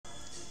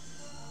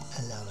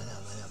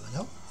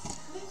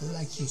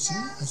like you see,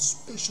 a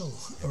special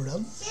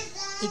run,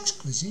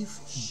 exclusive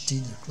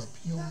dinner club.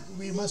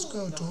 We must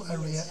go to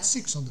area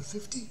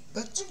 650,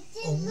 but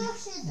only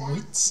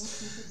with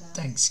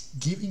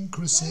Thanksgiving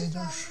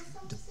Crusaders,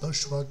 the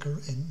Bushwhacker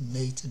and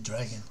Nate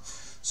Dragon.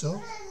 So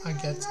I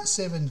get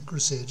 7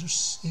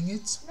 Crusaders in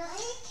it,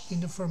 in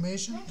the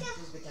formation,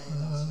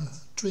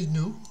 3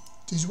 new,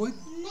 this one,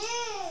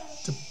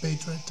 the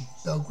Patriot, the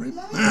Pilgrim,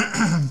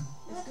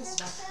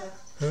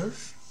 her,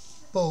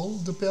 Paul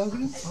the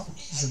Pilgrim, oh,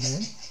 he's a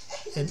man,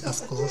 and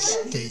of course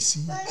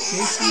Casey.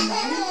 Casey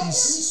is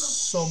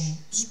some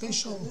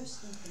special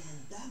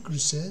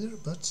Crusader,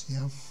 but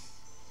yeah,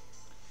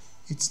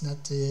 it's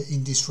not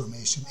in this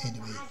formation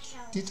anyway.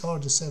 These are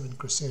the 7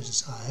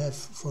 Crusaders I have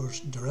for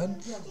the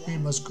run. We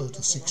must go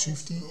to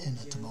 650, and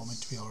at the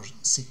moment we are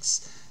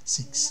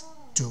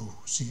 662.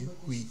 See,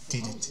 we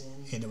did it.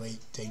 Anyway,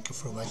 thank you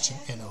for watching,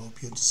 and I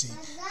hope you to see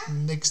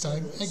next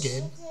time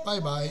again. Bye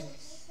bye.